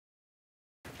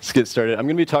Let's get started. I'm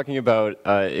going to be talking about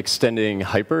extending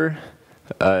Hyper,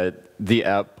 the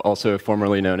app also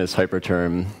formerly known as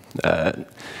Hyperterm.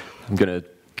 I'm going to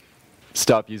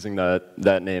stop using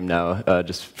that name now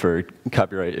just for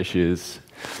copyright issues.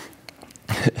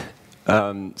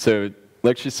 So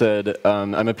like she said,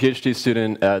 I'm a PhD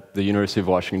student at the University of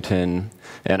Washington,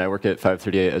 and I work at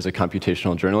 538 as a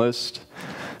computational journalist.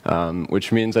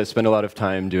 Which means I spend a lot of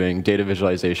time doing data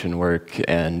visualization work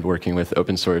and working with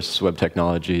open source web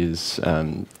technologies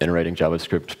and writing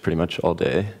JavaScript pretty much all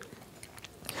day.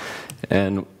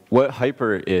 And what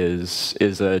Hyper is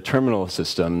a terminal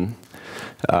system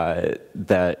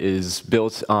that is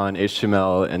built on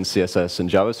HTML and CSS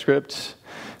and JavaScript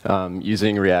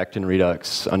using React and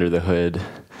Redux under the hood.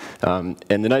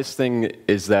 And the nice thing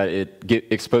is that it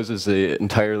exposes the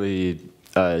entirely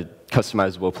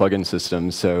customizable plugin system.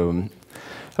 So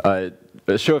a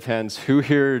show of hands, who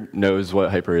here knows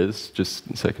what Hyper is?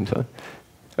 Just so I can tell.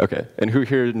 OK. And who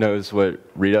here knows what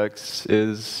Redux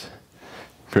is?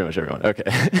 Pretty much everyone. OK.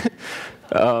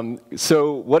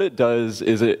 So what it does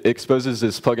is it exposes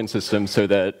this plugin system so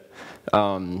that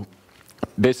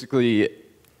basically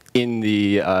in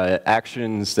the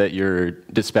actions that you're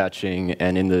dispatching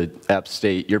and in the app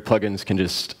state, your plugins can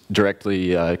just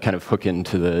directly kind of hook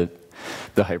into the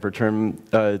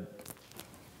Hyperterm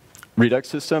Redux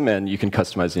system, and you can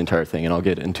customize the entire thing. And I'll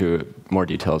get into more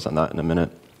details on that in a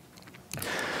minute.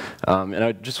 And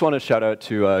I just want to shout out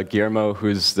to Guillermo,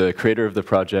 who's the creator of the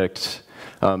project,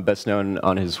 best known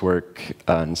on his work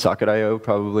on Socket.io,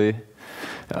 probably.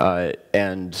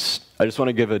 And I just want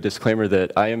to give a disclaimer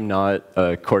that I am not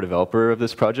a core developer of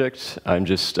this project. I'm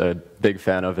just a big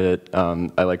fan of it.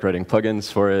 I like writing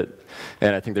plugins for it.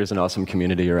 And I think there's an awesome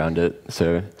community around it,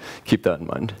 so keep that in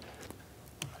mind.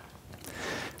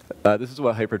 This is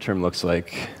what Hyperterm looks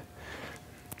like.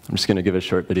 I'm just going to give a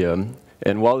short video.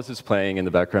 And while this is playing in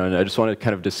the background, I just want to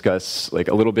kind of discuss like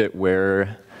a little bit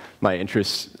where my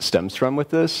interest stems from with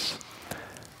this.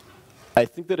 I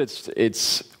think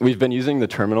that we've been using the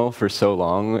terminal for so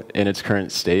long in its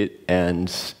current state, and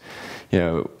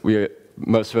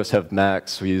most of us have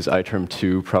Macs. We use iTerm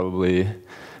 2 probably,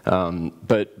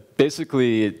 but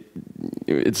basically,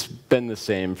 it's been the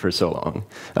same for so long.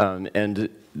 And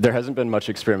there hasn't been much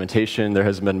experimentation. There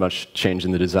hasn't been much change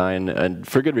in the design, and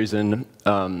for good reason,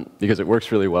 because it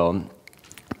works really well.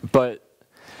 But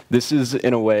this is,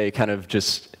 in a way, kind of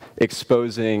just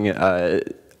exposing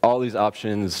all these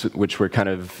options which were kind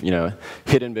of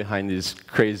hidden behind these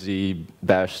crazy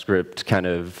bash script kind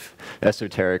of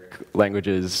esoteric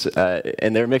languages,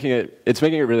 and it's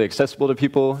making it really accessible to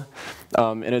people,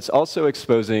 and it's also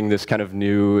exposing this kind of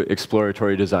new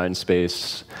exploratory design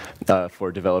space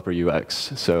for developer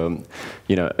UX. So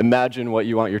imagine what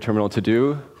you want your terminal to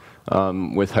do.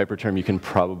 With Hyperterm, you can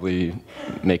probably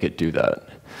make it do that,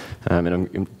 and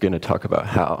I'm going to talk about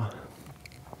how.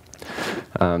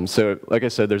 So like I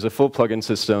said, there's a full plugin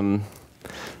system.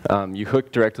 You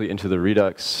hook directly into the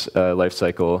Redux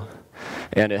lifecycle,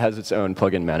 and it has its own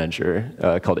plugin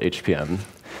manager called HPM.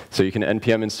 So you can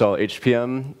npm install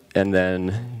HPM, and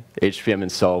then HPM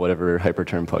install whatever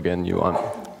Hyperterm plugin you want.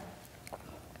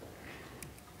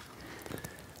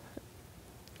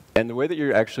 And the way that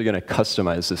you're actually going to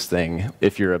customize this thing,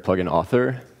 if you're a plugin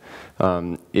author,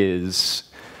 is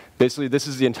basically this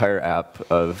is the entire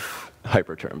app of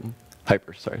Hyperterm.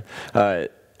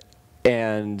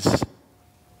 And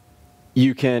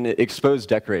you can expose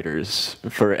decorators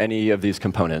for any of these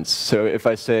components. So if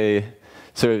I say,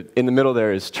 so in the middle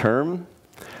there is term,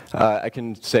 I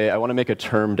can say I want to make a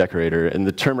term decorator, and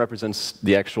the term represents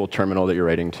the actual terminal that you're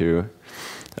writing to.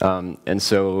 And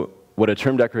so what a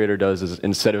term decorator does is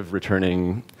instead of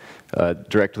returning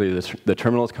directly the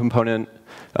terminal component,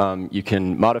 you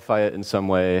can modify it in some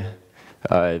way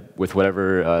with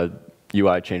whatever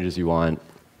UI changes you want,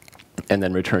 and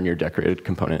then return your decorated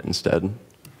component instead.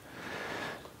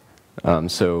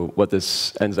 So what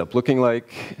this ends up looking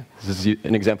like, this is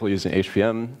an example using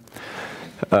HPM,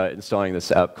 installing this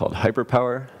app called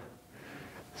Hyperpower.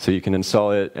 So you can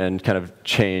install it and kind of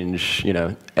change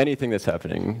anything that's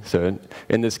happening. So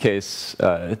in this case,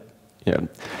 the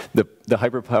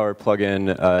Hyperpower plugin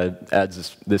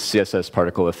adds this CSS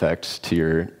particle effect to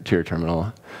your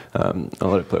terminal. I'll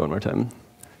let it play one more time.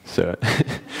 So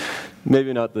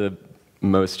maybe not the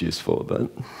most useful, but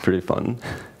pretty fun.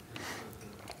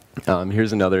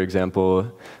 Here's another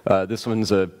example. This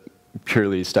one's a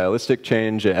purely stylistic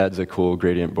change. It adds a cool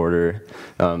gradient border.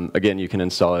 Again, you can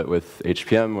install it with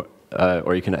HPM,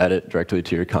 or you can add it directly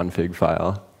to your config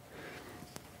file.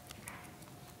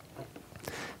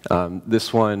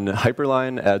 This one,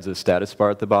 Hyperline, adds a status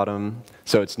bar at the bottom.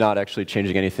 So it's not actually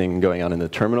changing anything going on in the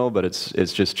terminal, but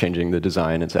it's just changing the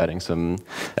design. It's adding some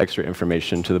extra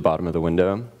information to the bottom of the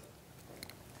window.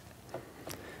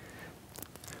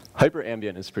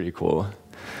 Hyperambient is pretty cool.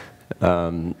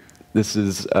 This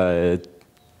is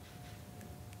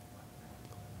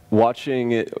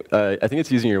watching it. I think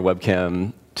it's using your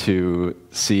webcam to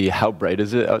see how bright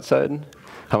is it outside,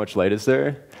 how much light is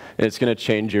there. And it's going to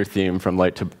change your theme from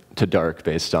light to dark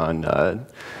based on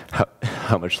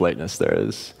how much lightness there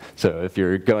is. So if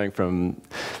you're going from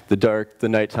the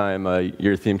nighttime,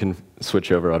 your theme can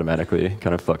switch over automatically,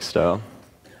 kind of Flux style.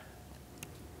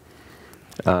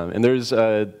 And there's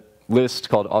a list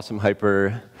called Awesome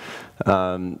Hyper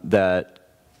that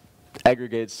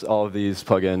aggregates all of these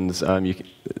plugins.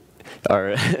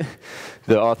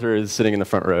 The author is sitting in the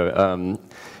front row.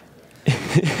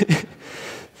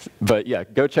 But yeah,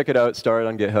 go check it out. Start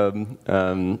on GitHub.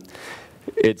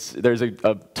 There's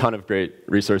a ton of great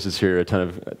resources here, a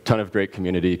ton of great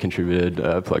community contributed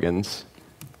plugins.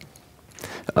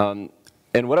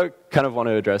 And what I kind of want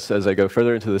to address as I go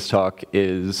further into this talk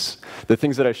is the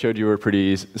things that I showed you were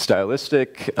pretty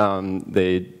stylistic.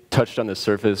 They touched on the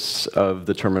surface of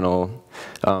the terminal,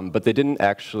 but they didn't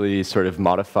actually sort of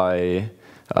modify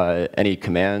any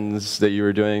commands that you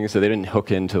were doing. So they didn't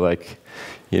hook into like,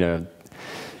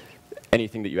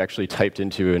 anything that you actually typed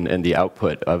into and the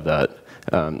output of that.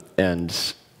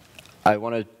 And I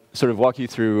want to sort of walk you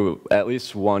through at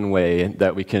least one way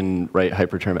that we can write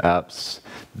Hyperterm apps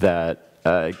that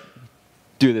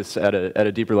do this at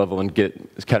a deeper level and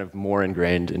get kind of more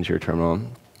ingrained into your terminal.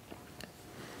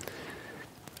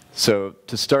 So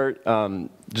to start,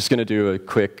 just going to do a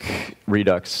quick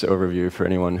Redux overview for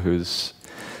anyone who's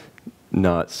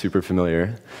not super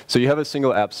familiar. So you have a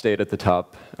single app state at the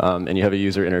top, and you have a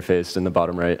user interface in the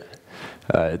bottom right.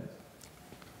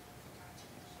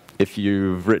 If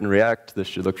you've written React, this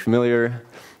should look familiar.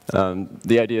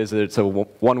 The idea is that it's a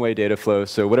one-way data flow,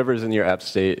 so whatever is in your app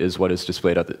state is what is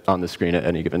displayed on the screen at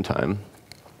any given time.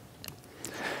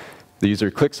 The user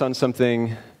clicks on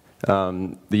something,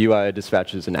 the UI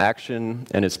dispatches an action,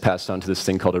 and it's passed on to this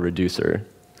thing called a reducer.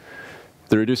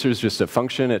 The reducer is just a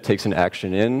function. It takes an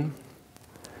action in,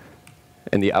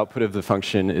 and the output of the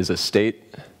function is a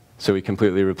state, so we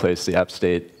completely replace the app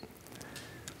state.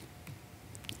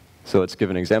 So let's give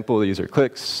an example. The user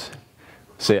clicks.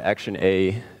 Say action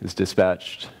A is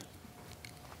dispatched.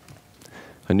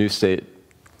 A new state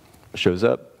shows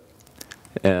up,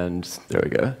 and there we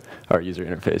go. Our user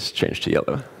interface changed to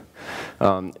yellow.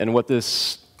 And what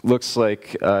this looks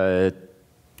like in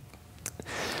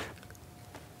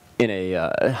a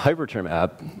Hyperterm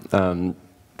app.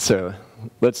 So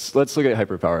let's look at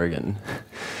hyperpower again.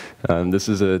 This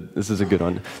is a good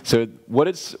one. So what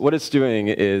it's doing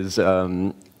is,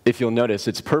 if you'll notice,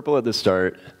 it's purple at the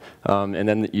start, and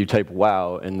then you type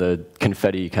wow, and the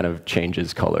confetti kind of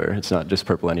changes color. It's not just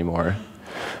purple anymore.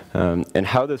 And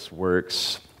how this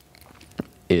works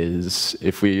is,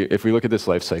 if we look at this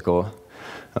life cycle,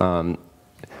 we're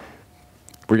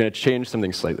going to change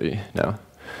something slightly now.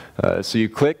 So you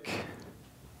click,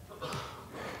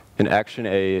 and action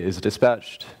A is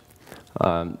dispatched.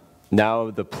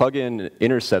 Now the plugin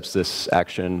intercepts this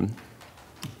action,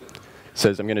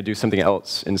 says I'm going to do something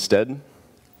else instead.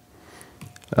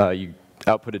 You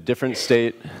output a different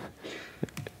state,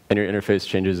 and your interface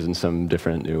changes in some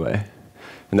different new way.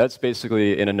 And that's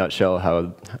basically, in a nutshell,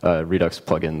 how Redux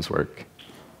plugins work.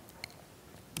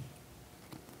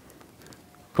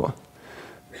 Cool.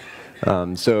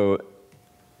 So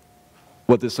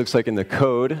what this looks like in the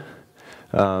code,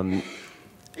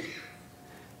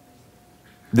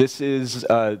 this is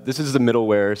the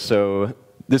middleware. So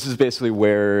this is basically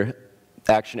where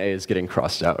action A is getting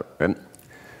crossed out, right?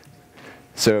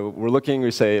 So we're looking,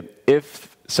 we say,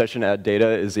 if session add data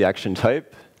is the action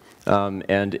type,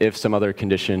 and if some other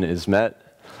condition is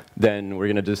met, then we're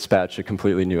going to dispatch a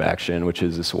completely new action, which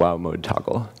is this wow mode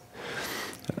toggle.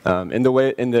 In the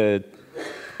way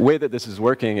that this is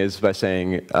working is by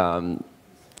saying,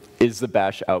 is the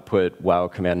bash output wow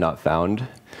command not found,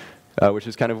 which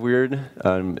is kind of weird,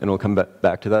 and we'll come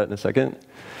back to that in a second.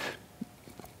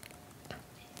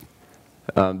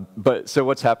 So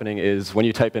what's happening is when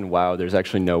you type in wow, there's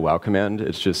actually no wow command.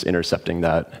 It's just intercepting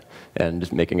that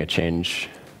and making a change.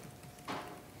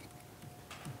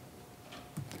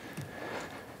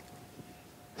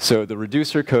 So the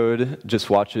reducer code just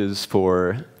watches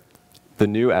for the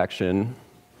new action,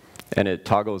 and it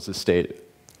toggles the state,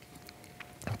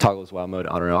 toggles wow mode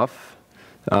on or off.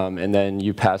 And then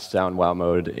you pass down wow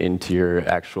mode into your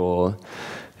actual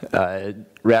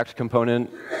React component,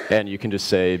 and you can just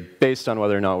say, based on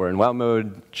whether or not we're in WoW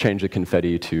mode, change the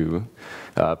confetti to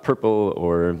purple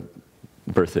or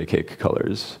birthday cake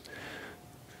colors.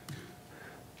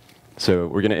 So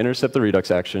we're going to intercept the Redux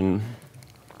action.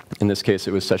 In this case,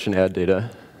 it was session add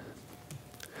data.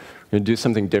 We're going to do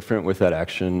something different with that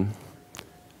action.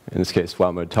 In this case,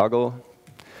 WoW mode toggle.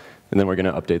 And then we're going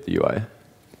to update the UI.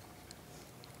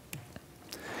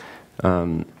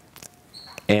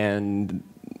 And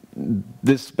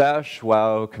this bash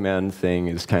wow command thing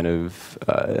is kind of,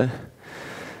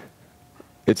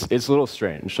 it's a little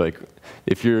strange. Like,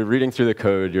 if you're reading through the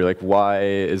code, you're like, why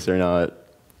is there not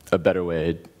a better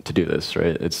way to do this,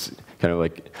 right? It's kind of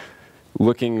like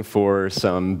looking for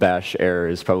some bash error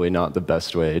is probably not the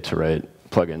best way to write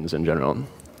plugins in general.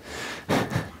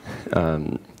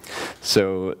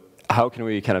 So how can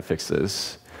we kind of fix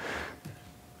this?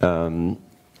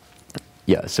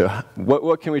 Yeah, so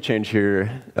what can we change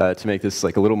here to make this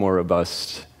like a little more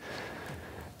robust?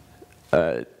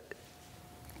 And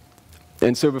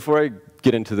so before I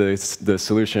get into the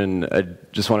solution, I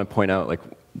just want to point out like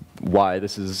why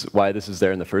this is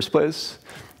there in the first place.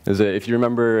 Is that if you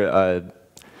remember,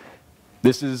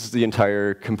 this is the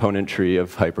entire component tree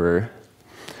of Hyper.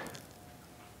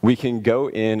 We can go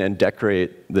in and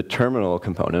decorate the terminal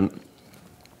component.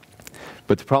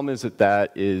 But the problem is that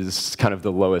that is kind of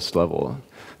the lowest level.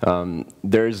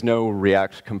 There is no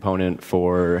React component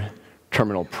for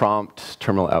terminal prompt,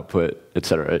 terminal output, et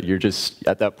cetera. You're just,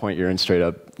 at that point, you're in straight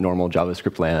up normal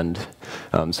JavaScript land.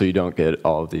 So you don't get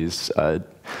all of these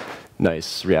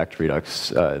nice React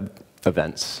Redux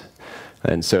events.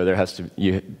 And so there has to,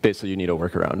 basically you need a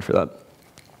workaround for that.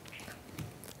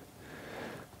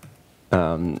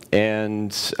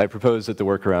 And I propose that the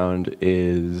workaround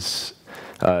is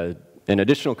an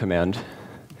additional command.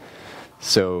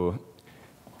 So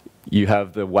you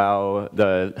have the WoW,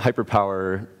 the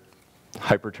Hyperpower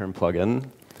Hyperterm plugin,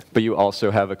 but you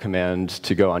also have a command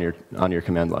to go on your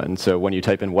command line. So when you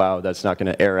type in WoW, that's not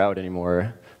going to error out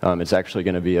anymore. It's actually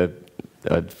going to be a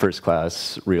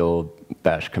first-class real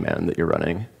bash command that you're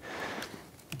running.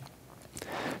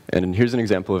 And here's an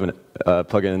example of a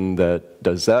plugin that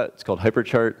does that. It's called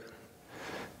Hyperchart.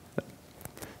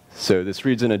 So this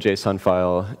reads in a JSON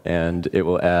file, and it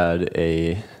will add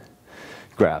a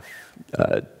graph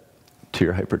to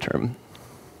your Hyperterm.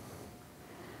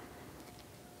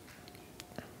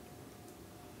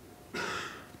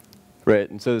 Right,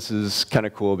 and so this is kind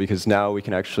of cool because now we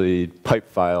can actually pipe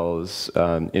files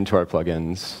into our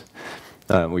plugins.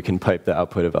 We can pipe the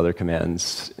output of other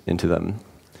commands into them.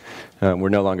 We're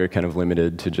no longer kind of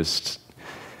limited to just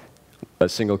a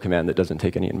single command that doesn't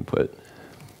take any input.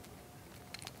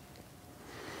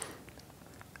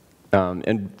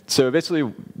 And so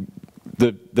basically,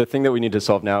 the thing that we need to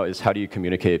solve now is how do you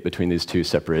communicate between these two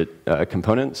separate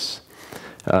components.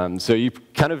 So you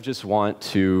kind of just want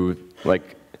to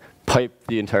like pipe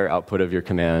the entire output of your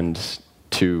command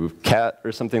to cat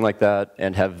or something like that,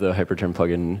 and have the Hyperterm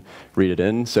plugin read it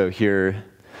in. So here,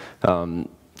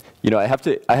 you know, I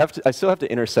still have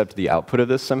to intercept the output of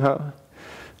this somehow,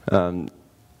 but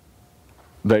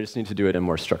I just need to do it in a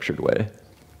more structured way.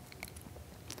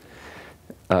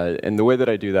 And the way that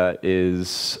I do that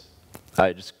is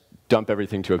I just dump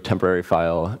everything to a temporary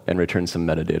file and return some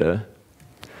metadata.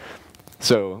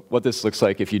 So what this looks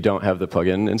like if you don't have the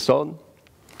plugin installed,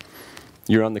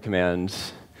 you run the command.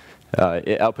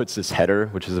 It outputs this header,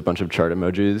 which is a bunch of chart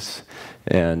emojis,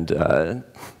 and then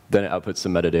it outputs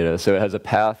some metadata. So it has a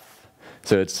path.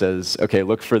 So it says, OK,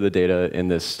 look for the data in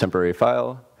this temporary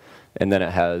file. And then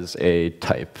it has a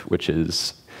type, which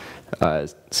is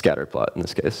scatterplot in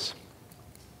this case.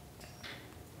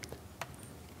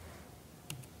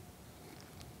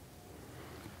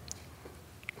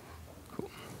 Cool.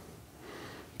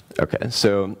 OK,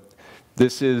 so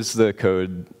this is the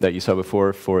code that you saw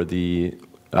before for the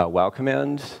wow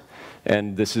command.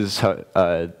 And this is how,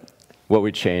 what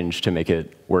we changed to make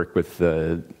it work with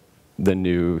the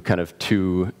new kind of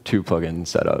two plugin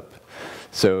setup.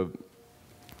 So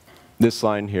this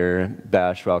line here,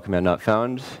 bash wow command not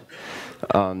found,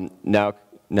 now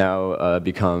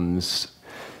becomes,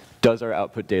 does our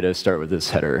output data start with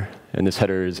this header? And this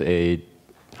header is a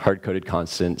hard-coded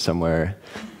constant somewhere.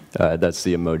 That's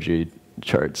the emoji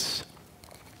charts.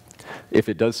 If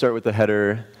it does start with the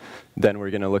header, then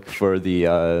we're going to look for the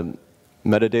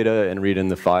metadata and read in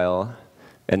the file,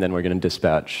 and then we're going to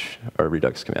dispatch our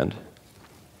Redux command.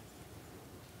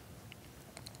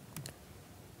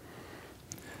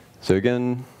 So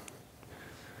again,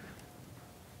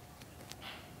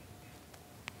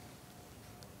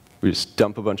 we just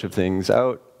dump a bunch of things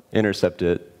out, intercept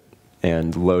it,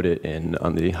 and load it in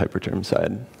on the Hyperterm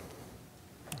side.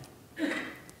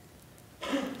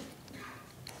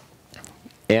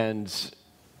 And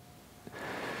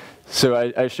so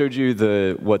I showed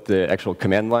you what the actual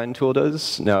command line tool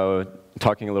does. Now,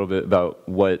 talking a little bit about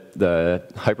what the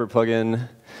Hyper plugin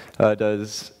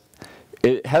does.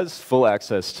 It has full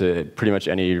access to pretty much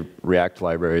any React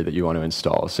library that you want to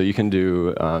install. So you can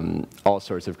do all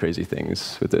sorts of crazy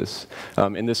things with this.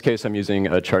 In this case, I'm using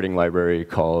a charting library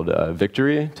called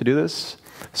Victory to do this.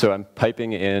 So I'm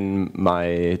piping in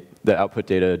the output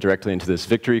data directly into this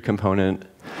Victory component,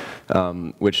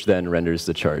 which then renders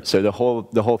the chart. So the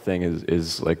whole thing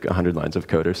is like 100 lines of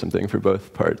code or something for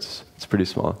both parts. It's pretty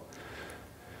small.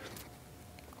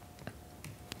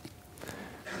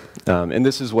 And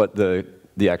this is what the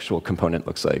actual component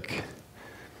looks like.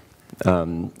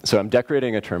 So I'm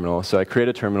decorating a terminal. So I create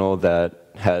a terminal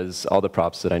that has all the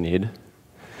props that I need.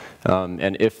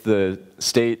 And if the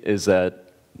state is that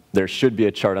there should be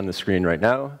a chart on the screen right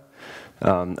now,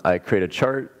 I create a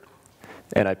chart,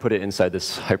 and I put it inside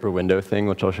this hyper window thing,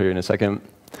 which I'll show you in a second.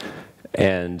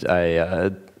 And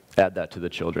I add that to the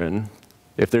children.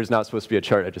 If there's not supposed to be a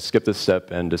chart, I just skip this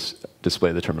step and just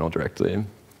display the terminal directly.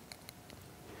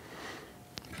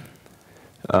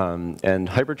 And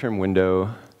Hyperterm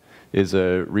window is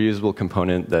a reusable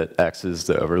component that acts as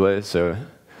the overlay. So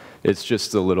it's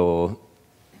just this little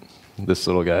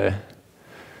guy.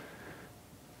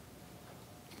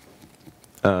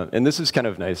 And this is kind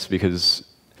of nice because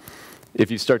if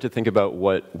you start to think about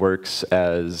what works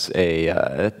as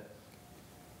a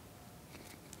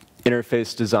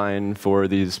interface design for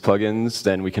these plugins,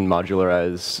 then we can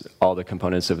modularize all the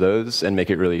components of those and make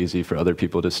it really easy for other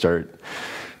people to start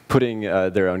putting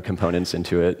their own components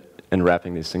into it and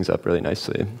wrapping these things up really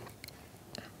nicely.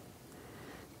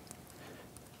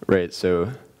 Right,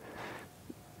 so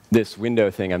this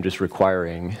window thing I'm just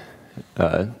requiring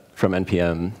from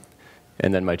NPM,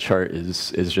 and then my chart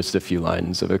is just a few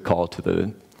lines of a call to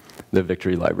the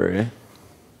Victory library.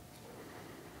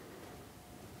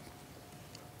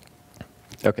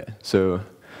 OK, so I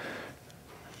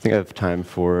think I have time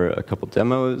for a couple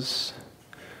demos.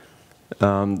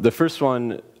 The first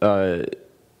one,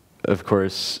 of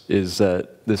course, is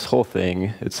that this whole thing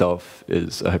itself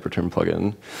is a Hyperterm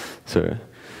plugin. So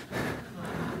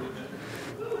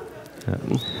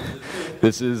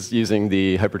this is using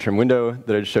the Hyperterm window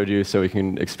that I just showed you, so we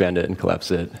can expand it and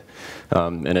collapse it.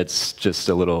 And it's just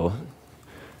a little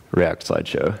React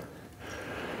slideshow.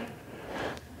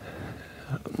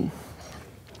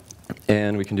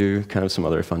 And we can do kind of some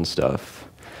other fun stuff.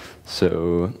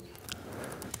 So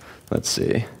let's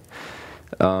see.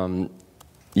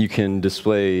 You can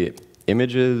display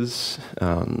images.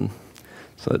 So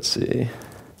let's see.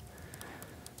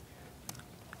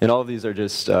 And all of these are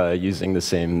just using the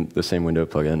same window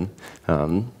plugin.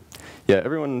 Yeah,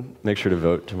 everyone make sure to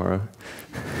vote tomorrow.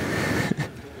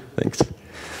 Thanks.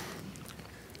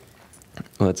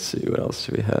 Let's see, what else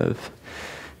do we have?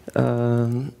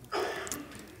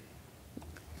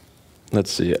 Let's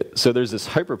see. So there's this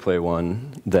hyperplay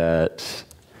one that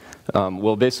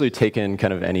will basically take in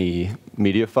kind of any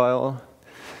media file,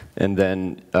 and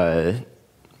then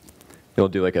it'll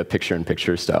do like a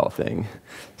picture-in-picture style thing.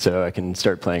 So I can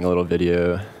start playing a little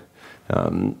video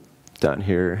down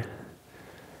here.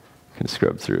 I can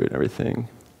scrub through it and everything,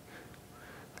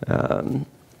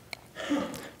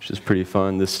 which is pretty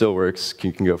fun. This still works.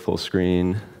 You can go full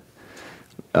screen.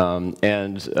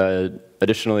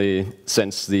 Additionally,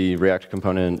 since the React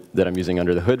component that I'm using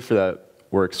under the hood for that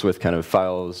works with kind of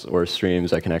files or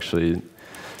streams, I can actually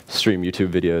stream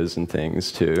YouTube videos and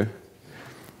things too.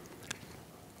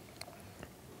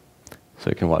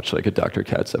 So I can watch like a Dr.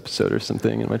 Katz episode or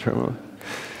something in my terminal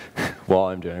while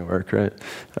I'm doing work, right?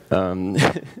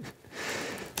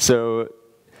 So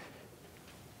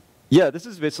yeah, this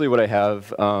is basically what I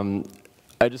have.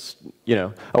 I just,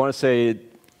 I want to say,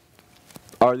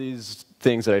 are these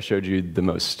things that I showed you the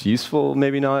most useful?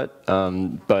 Maybe not.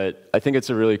 But I think it's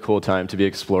a really cool time to be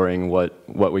exploring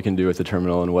what we can do with the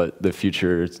terminal and what the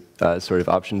future sort of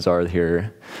options are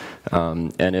here.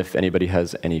 And if anybody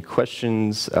has any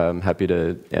questions, I'm happy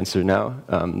to answer now.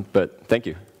 But thank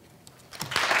you.